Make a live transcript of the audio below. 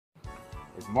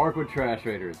It's Mark with Trash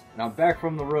Raiders, and I'm back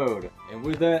from the road. And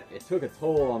with that, it took a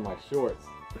toll on my shorts.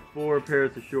 4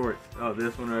 pairs of shorts. Oh,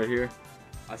 this one right here.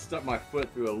 I stuck my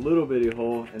foot through a little bitty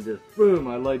hole and just boom,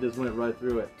 my leg just went right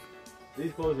through it.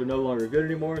 These clothes are no longer good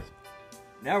anymore.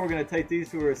 Now we're gonna take these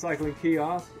to a recycling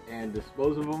kiosk and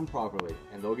dispose of them properly,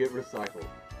 and they'll get recycled.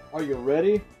 Are you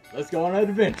ready? Let's go on an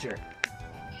adventure.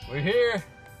 We're here.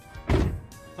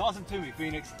 Toss them to me,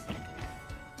 Phoenix.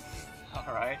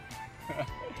 All right.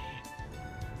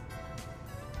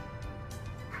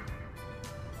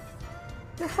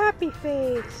 The happy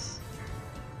face.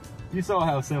 You saw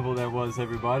how simple that was,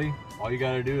 everybody. All you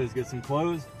gotta do is get some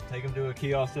clothes, take them to a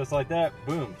kiosk just like that.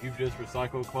 Boom, you've just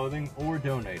recycled clothing or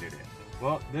donated it.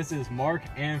 Well, this is Mark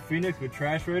and Phoenix with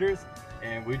Trash Raiders,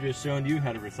 and we've just shown you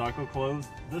how to recycle clothes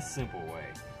the simple way.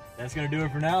 That's gonna do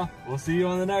it for now. We'll see you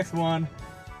on the next one.